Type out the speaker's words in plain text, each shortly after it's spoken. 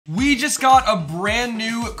We just got a brand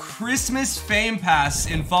new Christmas Fame Pass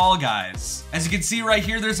in Fall Guys. As you can see right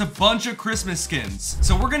here, there's a bunch of Christmas skins.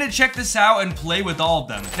 So we're gonna check this out and play with all of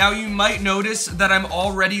them. Now you might notice that I'm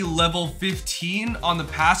already level 15 on the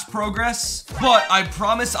pass progress, but I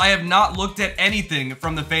promise I have not looked at anything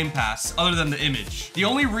from the Fame Pass other than the image. The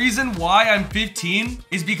only reason why I'm 15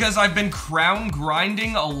 is because I've been crown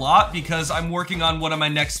grinding a lot because I'm working on one of my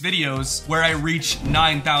next videos where I reach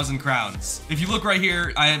 9,000 crowns. If you look right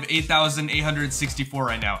here, I have 8,864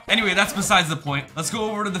 right now. Anyway, that's besides the point. Let's go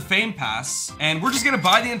over to the Fame Pass, and we're just gonna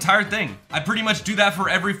buy the entire thing. I pretty much do that for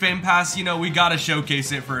every Fame Pass. You know, we gotta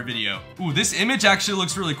showcase it for a video. Ooh, this image actually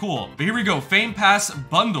looks really cool. But here we go, Fame Pass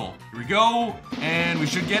bundle. Here we go, and we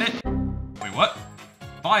should get it. Wait, what?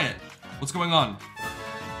 Buy it. What's going on?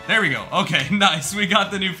 There we go. Okay, nice. We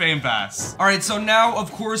got the new Fame Pass. All right, so now,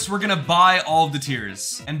 of course, we're gonna buy all of the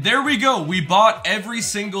tiers. And there we go. We bought every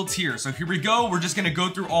single tier. So here we go. We're just gonna go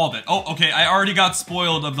through all of it. Oh, okay. I already got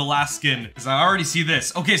spoiled of the last skin because I already see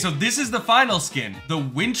this. Okay, so this is the final skin, the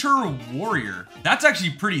Winter Warrior. That's actually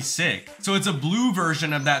pretty sick. So it's a blue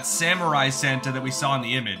version of that Samurai Santa that we saw in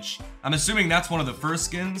the image. I'm assuming that's one of the first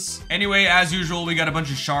skins. Anyway, as usual, we got a bunch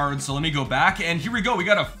of shards, so let me go back, and here we go. We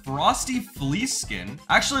got a Frosty Fleece skin.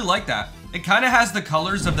 I actually like that. It kind of has the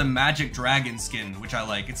colors of the Magic Dragon skin, which I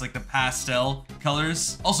like. It's like the pastel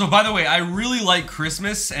colors. Also, by the way, I really like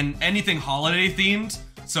Christmas and anything holiday themed,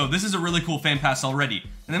 so this is a really cool Fan Pass already.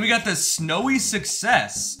 And then we got the Snowy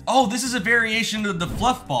Success. Oh, this is a variation of the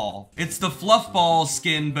Fluff Ball. It's the Fluff Ball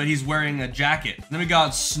skin, but he's wearing a jacket. And then we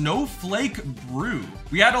got Snowflake Brew.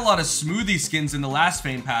 We had a lot of smoothie skins in the last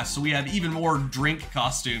Fame Pass, so we have even more drink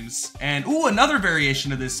costumes. And ooh, another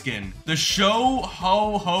variation of this skin, the Show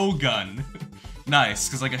Ho Ho Gun. Nice,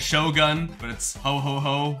 because like a Shogun, but it's ho ho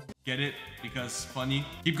ho. Get it? Because funny.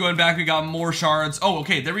 Keep going back, we got more shards. Oh,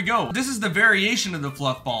 okay, there we go. This is the variation of the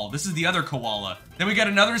Fluff Ball. This is the other koala. Then we got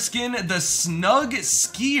another skin, the Snug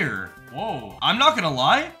Skier. Whoa, I'm not gonna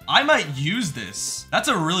lie, I might use this. That's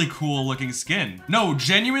a really cool looking skin. No,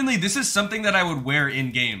 genuinely, this is something that I would wear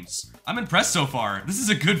in games. I'm impressed so far. This is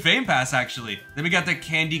a good Fame Pass, actually. Then we got the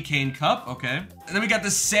Candy Cane Cup, okay. And then we got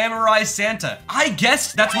the Samurai Santa. I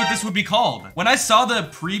guessed that's what this would be called. When I saw the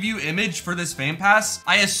preview image for this Fame Pass,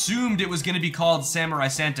 I assumed it was gonna be called Samurai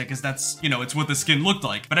Santa because that's, you know, it's what the skin looked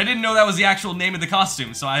like. But I didn't know that was the actual name of the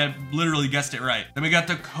costume, so I had literally guessed it right. Then we got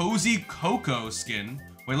the Cozy Coco skin.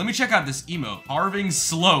 Wait, let me check out this emote. Carving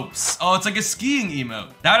Slopes. Oh, it's like a skiing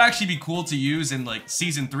emote. That would actually be cool to use in like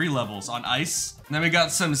season 3 levels on ice. And then we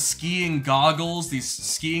got some skiing goggles, these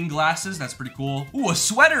skiing glasses. That's pretty cool. Ooh, a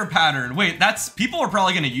sweater pattern. Wait, people are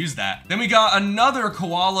probably gonna use that. Then we got another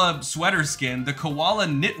koala sweater skin, the Koala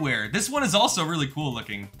Knitwear. This one is also really cool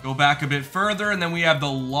looking. Go back a bit further, and then we have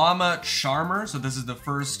the Llama Charmer. So this is the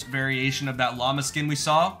first variation of that llama skin we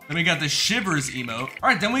saw. Then we got the Shivers emote. All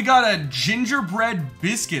right, then we got a Gingerbread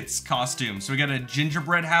Biscuits costume. So we got a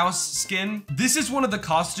gingerbread house skin. This is one of the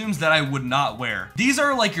costumes that I would not wear. These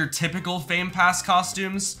are like your typical Fame Pass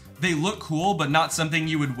costumes. They look cool, but not something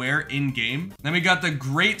you would wear in-game. Then we got the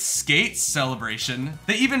Great Skates celebration.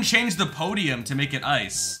 They even changed the podium to make it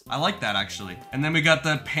ice. I like that, actually. And then we got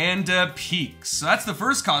the Panda Peaks. So that's the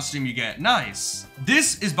first costume you get. Nice.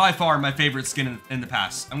 This is by far my favorite skin in the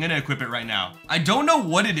past. I'm gonna equip it right now. I don't know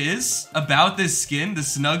what it is about this skin, the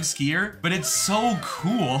Snug Skier, but it's so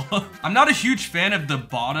cool. I'm not a huge fan of the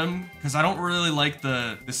bottom because I don't really like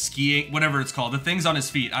the skiing, whatever it's called, the things on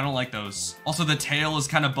his feet. I don't like those. Also, the tail is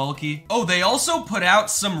kind of bulky. Oh, they also put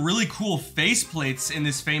out some really cool face plates in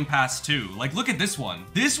this Fame Pass too. Like, look at this one.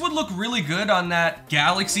 This would look really good on that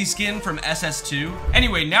Galaxy skin from SS2.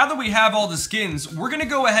 Anyway, now that we have all the skins, we're gonna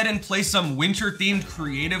go ahead and play some winter-themed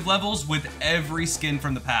creative levels with every skin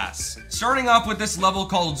from the pass. Starting off with this level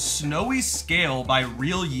called Snowy Scale by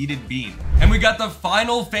Real Yeeted Bean. And we got the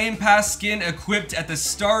final Fame Pass skin equipped at the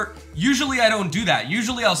start. Usually I don't do that.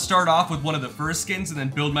 Usually I'll start off with one of the first skins and then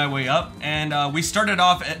build my way up. And we started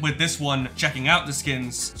off with this one checking out the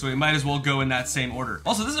skins, so we might as well go in that same order.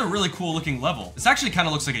 Also, this is a really cool looking level. This actually kind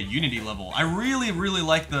of looks like a Unity level. I really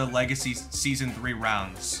like the Legacy Season 3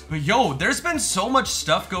 rounds. But yo, there's been so much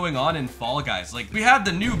stuff going on in Fall Guys. Like, we had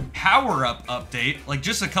the new power-up update, like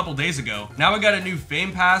just a couple days ago. Now we got a new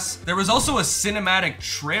Fame Pass. There was also a cinematic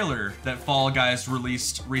trailer that Fall Guys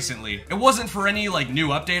released recently. It wasn't for any like new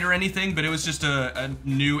update or anything, but it was just a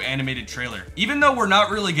new animated trailer. Even though we're not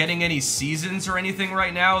really getting any seasons or anything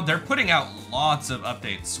right now, they're putting out lots of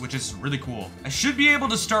updates, which is really cool. I should be able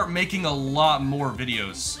to start making a lot more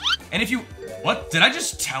videos. And if you, what? Did I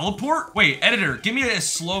just teleport? Wait, editor, give me a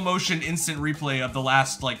slow motion instant replay of the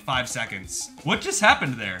last like 5 seconds. What just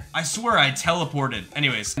happened there? I swear I teleported.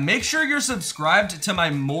 Anyways, make sure you're subscribed to my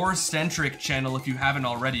More Stentric channel if you haven't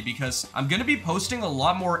already, because I'm gonna be posting a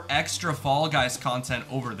lot more extra Fall Guys content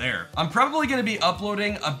over there. I'm probably gonna be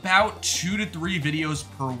uploading about 2 to 3 videos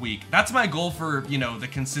per week. That's my goal for, you know, the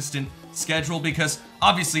consistent schedule, because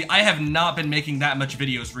obviously I have not been making that much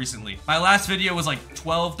videos recently. My last video was like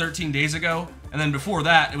 12, 13 days ago. And then before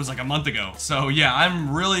that, it was like a month ago. So yeah,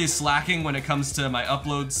 I'm really slacking when it comes to my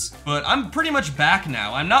uploads, but I'm pretty much back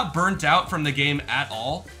now. I'm not burnt out from the game at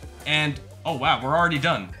all. And oh wow, we're already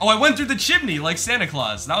done. Oh, I went through the chimney like Santa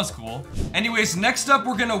Claus. That was cool. Anyways, next up,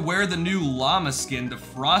 we're gonna wear the new llama skin, the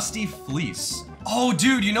Frosty Fleece. Oh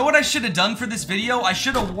dude, you know what I should have done for this video? I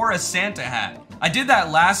should have wore a Santa hat. I did that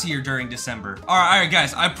last year during December. All right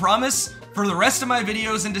guys, I promise for the rest of my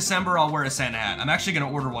videos in December, I'll wear a Santa hat. I'm actually gonna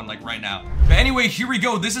order one like right now. But anyway, here we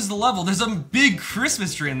go. This is the level. There's a big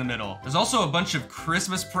Christmas tree in the middle. There's also a bunch of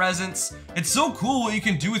Christmas presents. It's so cool what you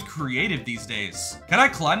can do with creative these days. Can I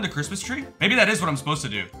climb the Christmas tree? Maybe that is what I'm supposed to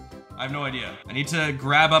do. I have no idea. I need to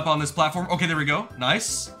grab up on this platform. Okay, there we go.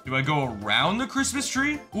 Nice. Do I go around the Christmas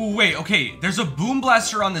tree? Ooh, wait, okay. There's a boom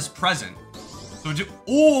blaster on this present. So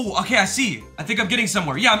oh, okay, I see. I think I'm getting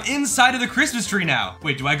somewhere. Yeah, I'm inside of the Christmas tree now.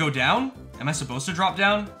 Wait, do I go down? Am I supposed to drop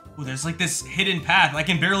down? Oh, there's like this hidden path I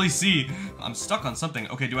can barely see. I'm stuck on something.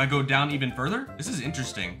 Okay, do I go down even further? This is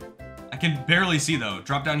interesting. I can barely see though.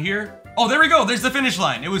 Drop down here. Oh, there we go. There's the finish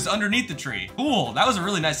line. It was underneath the tree. Cool. That was a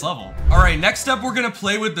really nice level. All right, next up, we're gonna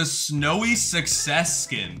play with the Snowy Success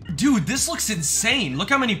skin. Dude, this looks insane. Look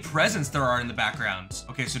how many presents there are in the background.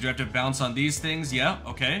 Okay, so do I have to bounce on these things? Yeah,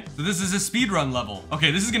 okay. So this is a speedrun level.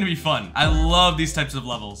 Okay, this is gonna be fun. I love these types of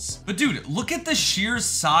levels. But dude, look at the sheer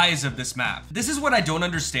size of this map. This is what I don't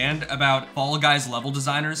understand about Fall Guys level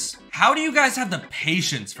designers. How do you guys have the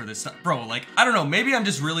patience for this stuff? Bro, like, I don't know, maybe I'm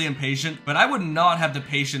just really impatient, but I would not have the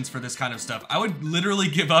patience for this kind of stuff. I would literally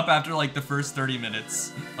give up after like the first 30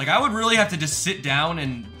 minutes. Like, I would really have to just sit down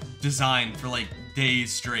and design for like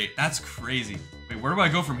days straight. That's crazy. Wait, where do I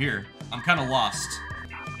go from here? I'm kind of lost.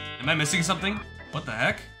 Am I missing something? What the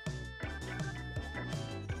heck?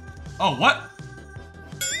 Oh, what?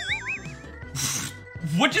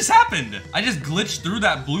 What just happened? I just glitched through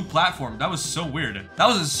that blue platform. That was so weird. That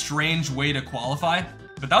was a strange way to qualify,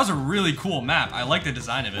 but that was a really cool map. I like the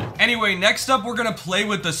design of it. Anyway, next up, we're gonna play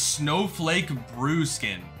with the Snowflake Brew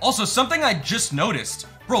skin. Also, something I just noticed.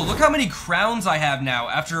 Bro, look how many crowns I have now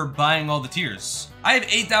after buying all the tiers. I have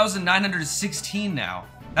 8,916 now.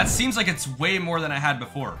 That seems like it's way more than I had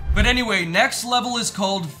before. But anyway, next level is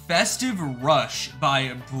called Festive Rush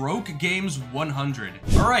by Broke Games 100.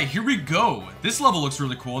 All right, here we go. This level looks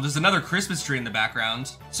really cool. There's another Christmas tree in the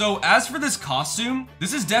background. So as for this costume,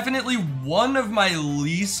 this is definitely one of my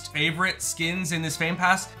least favorite skins in this Fame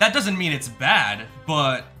Pass. That doesn't mean it's bad,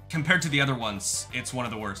 but compared to the other ones, it's one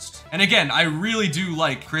of the worst. And again, I really do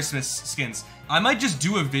like Christmas skins. I might just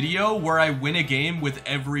do a video where I win a game with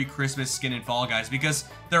every Christmas skin in Fall Guys, because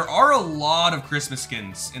there are a lot of Christmas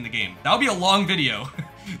skins in the game. That would be a long video.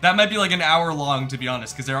 That might be like an hour long, to be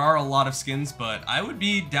honest, because there are a lot of skins, but I would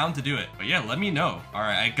be down to do it. But yeah, let me know. All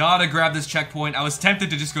right, I gotta grab this checkpoint. I was tempted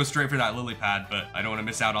to just go straight for that lily pad, but I don't want to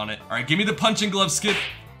miss out on it. All right, give me the punching glove skip.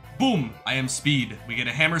 Boom, I am speed. We get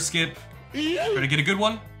a hammer skip. Try to get a good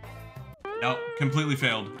one. No, completely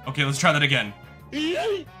failed. Okay, let's try that again.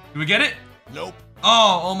 Do we get it? Nope. Oh,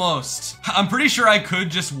 almost. I'm pretty sure I could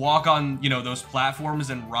just walk on, you know, those platforms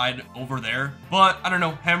and ride over there. But I don't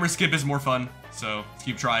know, hammer skip is more fun. So let's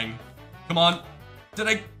keep trying. Come on. Did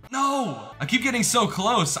I? No. I keep getting so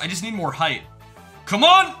close. I just need more height. Come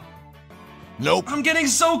on. Nope. I'm getting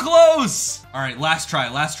so close. All right, last try,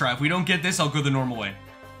 last try. If we don't get this, I'll go the normal way.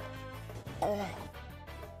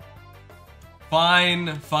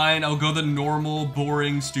 Fine, fine. I'll go the normal,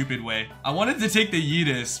 boring, stupid way. I wanted to take the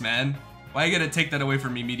Yeetus, man. Why you gotta take that away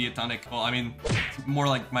from me, Mediatonic? Well, I mean, it's more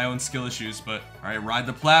like my own skill issues, but... Alright, ride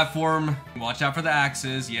the platform. Watch out for the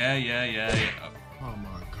axes. Yeah. Oh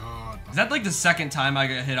my god. Is that like the second time I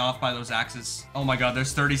got hit off by those axes? Oh my god,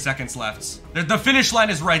 there's 30 seconds left. The finish line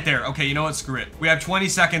is right there. Okay, you know what? Screw it. We have 20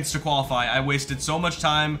 seconds to qualify. I wasted so much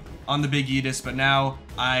time on the big Yeetus, but now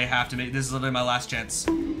I have to make... This is literally my last chance.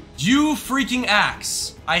 You freaking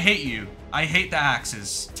axe. I hate you. I hate the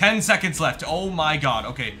axes. 10 seconds left. Oh my god.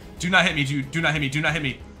 Okay. Do not hit me. Do not hit me. Do not hit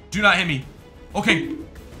me. Do not hit me. Okay.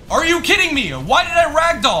 Are you kidding me? Why did I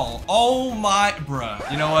ragdoll? Oh my... Bruh.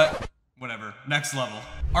 You know what? Whatever. Next level.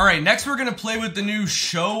 All right, next we're gonna play with the new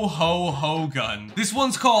Show Ho Ho gun. This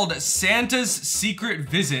one's called Santa's Secret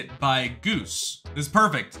Visit by Goose. This is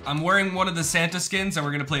perfect. I'm wearing one of the Santa skins and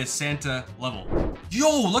we're gonna play a Santa level.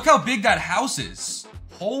 Yo, look how big that house is.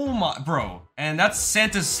 Oh my, bro. And that's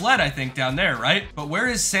Santa's sled, I think, down there, right? But where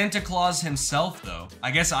is Santa Claus himself, though?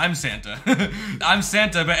 I guess I'm Santa. I'm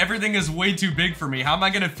Santa, but everything is way too big for me. How am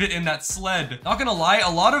I gonna fit in that sled? Not gonna lie,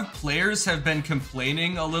 a lot of players have been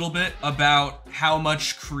complaining a little bit about how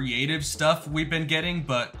much creative stuff we've been getting,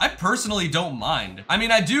 but I personally don't mind. I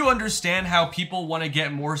mean, I do understand how people want to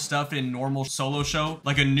get more stuff in normal solo show,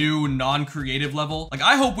 like a new non-creative level. Like,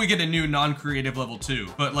 I hope we get a new non-creative level too.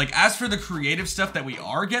 But like, as for the creative stuff that we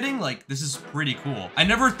are getting, like, this is pretty cool. I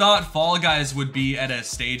never thought Fall Guys would be at a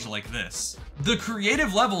stage like this. The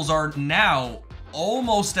creative levels are now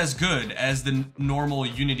almost as good as the normal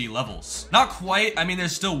Unity levels. Not quite, I mean,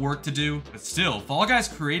 there's still work to do, but still, Fall Guys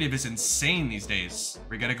creative is insane these days.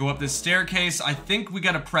 We gotta go up this staircase. I think we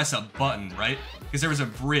gotta press a button, right? Because there was a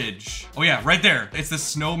bridge. Oh yeah, right there. It's the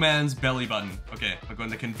snowman's belly button. Okay, I'll go in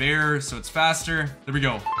the conveyor so it's faster. There we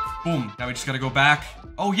go. Boom, now we just gotta go back.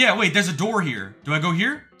 Oh yeah, wait, there's a door here. Do I go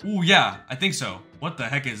here? Ooh, yeah, I think so. What the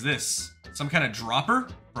heck is this? Some kind of dropper?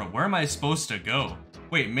 Bro, where am I supposed to go?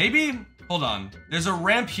 Wait, maybe? Hold on. There's a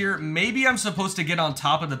ramp here. Maybe I'm supposed to get on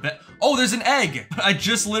top of the bed. Oh, there's an egg. I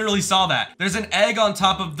just literally saw that. There's an egg on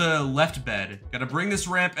top of the left bed. Gotta bring this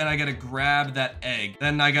ramp and I gotta grab that egg.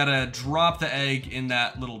 Then I gotta drop the egg in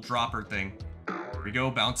that little dropper thing. There we go,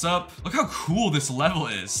 bounce up. Look how cool this level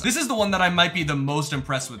is. This is the one that I might be the most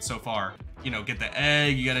impressed with so far. You know, get the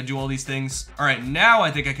egg, you gotta do all these things. All right, now I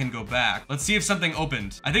think I can go back. Let's see if something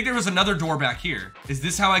opened. I think there was another door back here. Is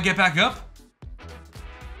this how I get back up?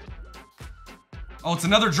 Oh, it's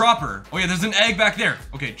another dropper. Oh yeah, there's an egg back there.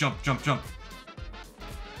 Okay, jump, jump, jump.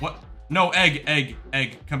 What? No, egg.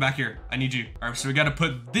 Come back here. I need you. All right, so we gotta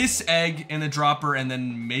put this egg in the dropper and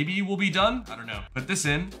then maybe we'll be done. I don't know. Put this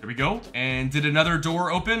in. There we go. And did another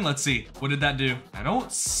door open? Let's see. What did that do? I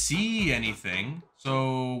don't see anything.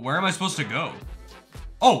 So where am I supposed to go?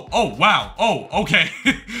 Oh, wow. Oh, okay.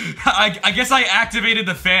 I guess I activated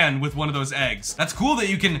the fan with one of those eggs. That's cool that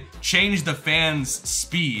you can change the fan's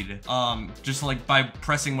speed, just like by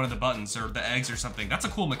pressing one of the buttons or the eggs or something. That's a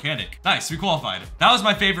cool mechanic. Nice, we qualified. That was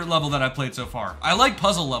my favorite level that I played so far. I like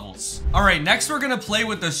puzzle levels. All right, next we're gonna play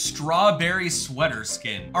with the strawberry sweater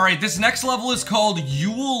skin. All right, this next level is called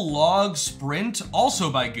Yule Log Sprint,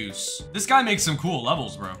 also by Goose. This guy makes some cool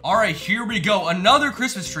levels, bro. All right, here we go. Another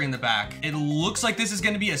Christmas tree in the back. It looks like this is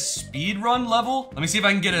gonna be a speed run level. Let me see if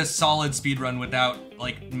I can get a solid speed run without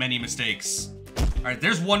like many mistakes. All right,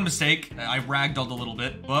 there's one mistake. I ragdolled a little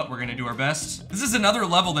bit, but we're gonna do our best. This is another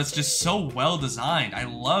level that's just so well designed. I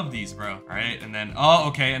love these, bro. All right, and then, oh,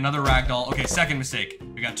 okay, another ragdoll. Okay, second mistake.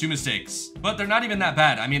 We got 2 mistakes, but they're not even that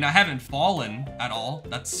bad. I mean, I haven't fallen at all.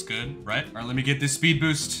 That's good, right? All right, let me get this speed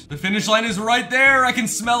boost. The finish line is right there. I can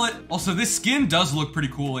smell it. Also, this skin does look pretty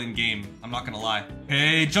cool in game. I'm not gonna lie.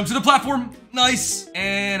 Okay, jump to the platform. Nice.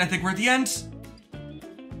 And I think we're at the end.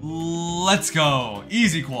 Let's go.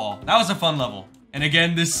 Easy qual. That was a fun level. And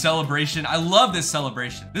again, this celebration, I love this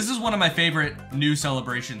celebration. This is one of my favorite new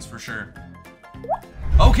celebrations for sure.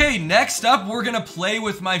 Okay, next up, we're gonna play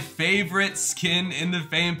with my favorite skin in the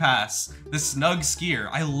Fame Pass, the Snug Skier.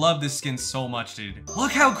 I love this skin so much, dude.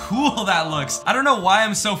 Look how cool that looks. I don't know why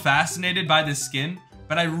I'm so fascinated by this skin,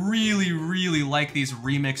 but I really, really like these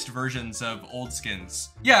remixed versions of old skins.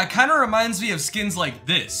 Yeah, it kind of reminds me of skins like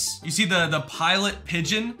this. You see the pilot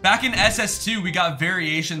pigeon? Back in SS2, we got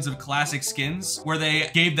variations of classic skins where they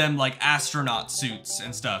gave them like astronaut suits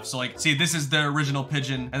and stuff. So like, see, this is the original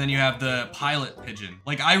pigeon, and then you have the pilot pigeon.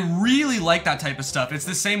 Like, I really like that type of stuff. It's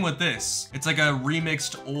the same with this. It's like a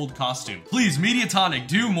remixed old costume. Please, Mediatonic,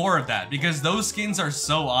 do more of that because those skins are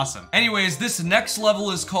so awesome. Anyways, this next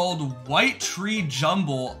level is called White Tree Jumble,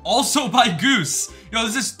 also by Goose. Yo,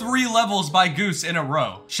 this is 3 levels by Goose in a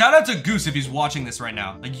row. Shout out to Goose if he's watching this right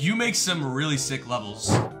now. Like, you make some really sick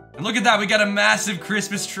levels. And look at that, we got a massive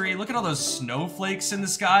Christmas tree. Look at all those snowflakes in the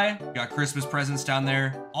sky. We got Christmas presents down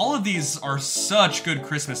there. All of these are such good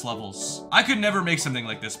Christmas levels. I could never make something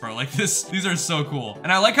like this, bro. Like this, these are so cool.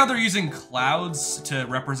 And I like how they're using clouds to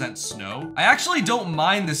represent snow. I actually don't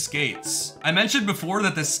mind the skates. I mentioned before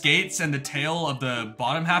that the skates and the tail of the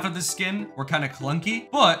bottom half of the skin were kind of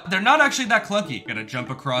clunky, but they're not actually that clunky. Gotta jump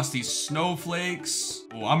across these snowflakes.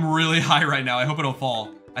 Oh, I'm really high right now. I hope I don't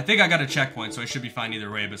fall. I think I got a checkpoint, so I should be fine either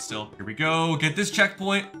way, but still. Here we go. Get this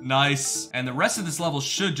checkpoint. Nice. And the rest of this level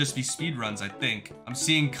should just be speed runs, I think. I'm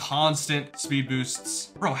seeing constant speed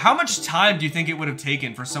boosts. Bro, how much time do you think it would have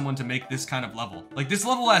taken for someone to make this kind of level? Like, this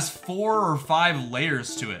level has 4 or 5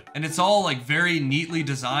 layers to it, and it's all like very neatly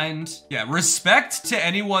designed. Yeah, respect to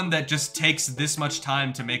anyone that just takes this much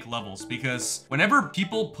time to make levels, because whenever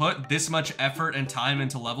people put this much effort and time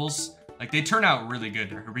into levels, like, they turn out really good.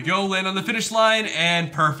 Here we go, land on the finish line,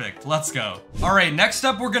 and perfect. Let's go. All right, next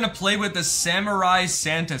up, we're gonna play with the Samurai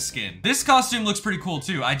Santa skin. This costume looks pretty cool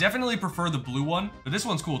too. I definitely prefer the blue one, but this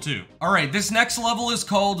one's cool too. All right, this next level is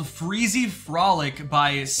called Freezy Frolic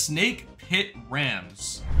by Snake Pit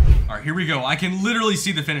Rams. All right, here we go. I can literally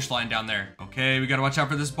see the finish line down there. Okay, we gotta watch out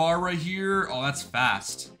for this bar right here. Oh, that's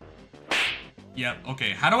fast. Yep,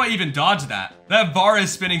 okay, how do I even dodge that? That bar is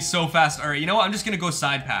spinning so fast. All right, you know what? I'm just gonna go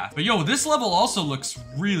side path. But yo, this level also looks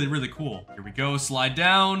really, really cool. Here we go, slide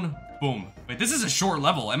down, boom. Wait, this is a short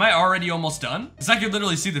level. Am I already almost done? Because I could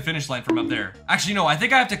literally see the finish line from up there. Actually, no, I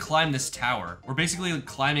think I have to climb this tower. We're basically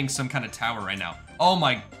climbing some kind of tower right now. Oh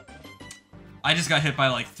my, I just got hit by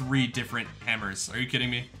like 3 different hammers. Are you kidding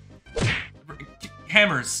me?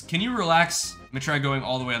 Hammers, can you relax? I'm gonna try going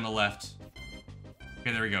all the way on the left.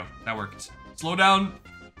 Okay, there we go, that worked. Slow down.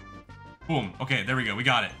 Boom. Okay, there we go. We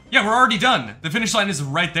got it. Yeah, we're already done. The finish line is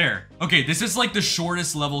right there. Okay, this is like the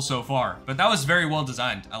shortest level so far, but that was very well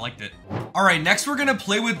designed. I liked it. All right, next we're gonna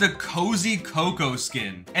play with the Cozy Coco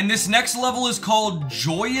skin. And this next level is called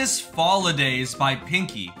Joyous Holidays by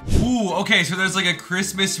Pinky. Ooh, okay, so there's like a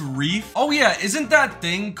Christmas wreath. Oh yeah, isn't that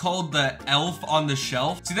thing called the elf on the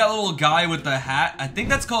shelf? See that little guy with the hat? I think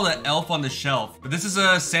that's called an elf on the shelf. But this is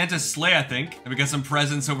a Santa's sleigh, I think. And we got some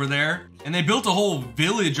presents over there. And they built a whole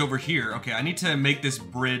village over here. Okay, I need to make this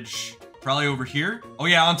bridge probably over here. Oh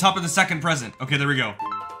yeah, on top of the second present. Okay, there we go.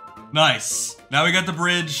 Nice. Now we got the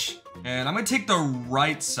bridge. And I'm gonna take the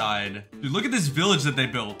right side. Dude, look at this village that they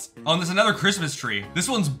built. Oh, and there's another Christmas tree. This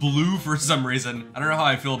one's blue for some reason. I don't know how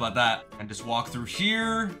I feel about that. And just walk through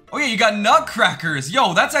here. Oh yeah, you got nutcrackers.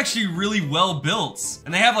 Yo, that's actually really well built.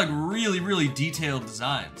 And they have like really, really detailed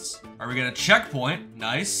designs. All right, we got a checkpoint.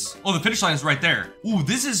 Nice. Oh, the finish line is right there. Ooh,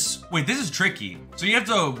 this is tricky. So you have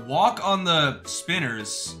to walk on the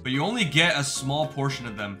spinners, but you only get a small portion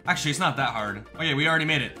of them. Actually, it's not that hard. Oh yeah, we already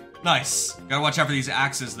made it. Nice. Gotta watch out for these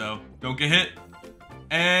axes though. Don't get hit.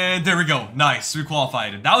 And there we go. Nice, we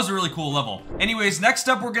qualified. That was a really cool level. Anyways, next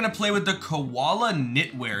up, we're gonna play with the Koala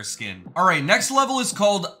Knitwear skin. All right, next level is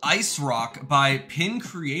called Ice Rock by Pin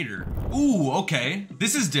Creator. Ooh, okay.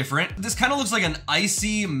 This is different. This kind of looks like an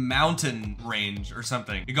icy mountain range or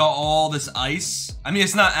something. You got all this ice. I mean,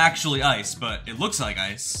 it's not actually ice, but it looks like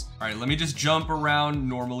ice. All right, let me just jump around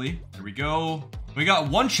normally. Here we go. We got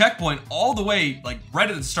 1 checkpoint all the way, like, right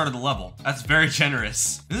at the start of the level. That's very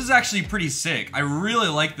generous. This is actually pretty sick. I really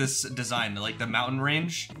like this design, like the mountain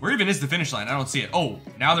range. Where even is the finish line? I don't see it. Oh,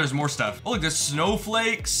 now there's more stuff. Oh, look, there's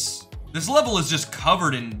snowflakes. This level is just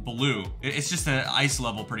covered in blue. It's just an ice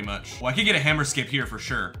level, pretty much. Well, I could get a hammer skip here for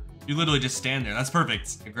sure. You literally just stand there. That's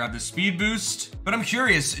perfect. I grab the speed boost. But I'm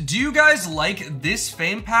curious, do you guys like this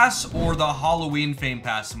Fame Pass or the Halloween Fame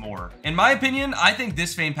Pass more? In my opinion, I think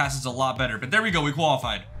this Fame Pass is a lot better, but there we go, we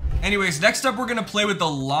qualified. Anyways, next up, we're gonna play with the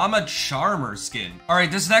Llama Charmer skin. All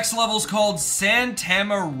right, this next level is called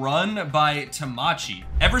Santama Run by Tamachi.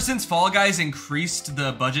 Ever since Fall Guys increased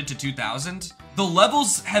the budget to 2,000, the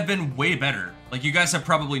levels have been way better. Like you guys have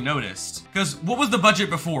probably noticed. Because what was the budget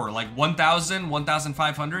before? Like 1,000,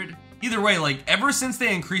 1,500? Either way, like ever since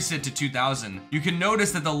they increased it to 2,000, you can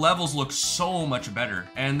notice that the levels look so much better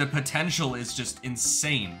and the potential is just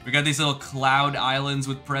insane. We got these little cloud islands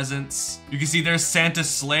with presents. You can see there's Santa's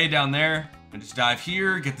sleigh down there. And just dive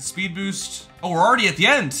here, get the speed boost. Oh, we're already at the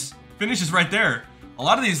end. Finish is right there. A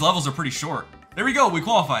lot of these levels are pretty short. There we go, we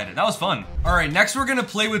qualified it. That was fun. All right, next we're gonna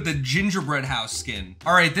play with the Gingerbread House skin.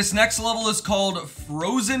 All right, this next level is called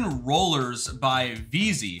Frozen Rollers by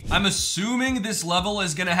VZ. I'm assuming this level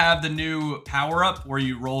is gonna have the new power-up where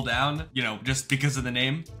you roll down, you know, just because of the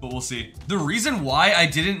name, but we'll see. The reason why I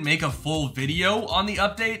didn't make a full video on the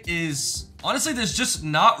update is honestly, there's just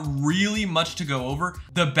not really much to go over.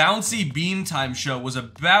 The Bouncy Bean Time show was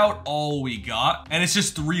about all we got, and it's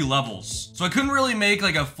just 3 levels. So I couldn't really make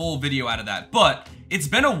like a full video out of that, but it's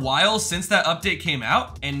been a while since that update came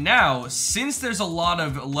out, and now, since there's a lot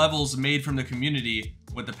of levels made from the community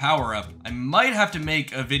with the power-up, I might have to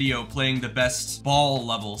make a video playing the best ball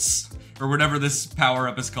levels, or whatever this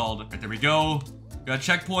power-up is called. Right, there we go. Got a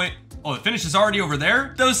checkpoint. Oh, the finish is already over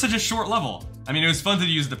there? That was such a short level. I mean, it was fun to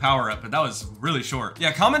use the power-up, but that was really short.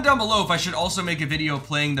 Yeah, comment down below if I should also make a video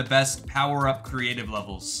playing the best power-up creative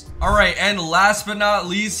levels. All right, and last but not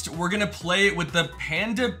least, we're gonna play with the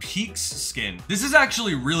Panda Peaks skin. This is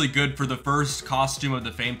actually really good for the first costume of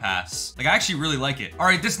the Fame Pass. Like, I actually really like it. All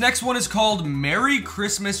right, this next one is called Merry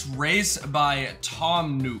Christmas Race by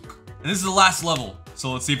Tom Nook. And this is the last level,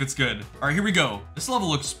 so let's see if it's good. All right, here we go. This level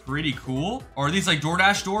looks pretty cool. Or are these like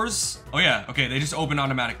DoorDash doors? Oh yeah, okay, they just open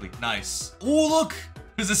automatically. Nice. Oh, look,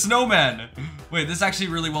 there's a snowman. Wait, this is actually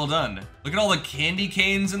really well done. Look at all the candy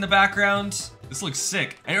canes in the background. This looks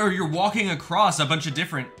sick. Or you're walking across a bunch of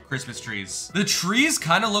different Christmas trees. The trees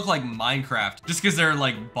kind of look like Minecraft, just because they're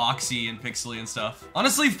like boxy and pixely and stuff.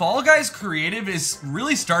 Honestly, Fall Guys creative is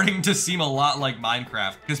really starting to seem a lot like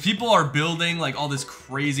Minecraft, because people are building like all this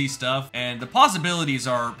crazy stuff, and the possibilities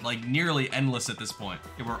are like nearly endless at this point.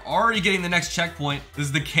 Okay, we're already getting the next checkpoint. This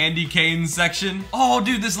is the candy cane section. Oh,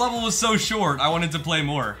 dude, this level was so short. I wanted to play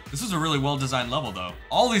more. This was a really well-designed level, though.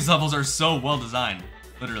 All these levels are so well-designed.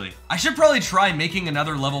 Literally. I should probably try making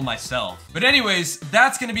another level myself. But anyways,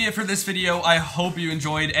 that's gonna be it for this video. I hope you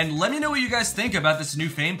enjoyed, and let me know what you guys think about this new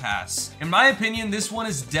Fame Pass. In my opinion, this one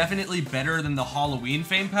is definitely better than the Halloween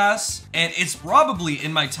Fame Pass, and it's probably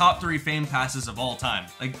in my top 3 Fame Passes of all time.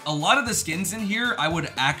 Like, a lot of the skins in here, I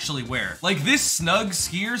would actually wear. Like, this Snug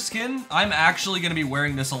Skier skin, I'm actually gonna be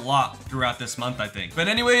wearing this a lot throughout this month, I think. But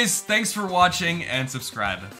anyways, thanks for watching, and subscribe.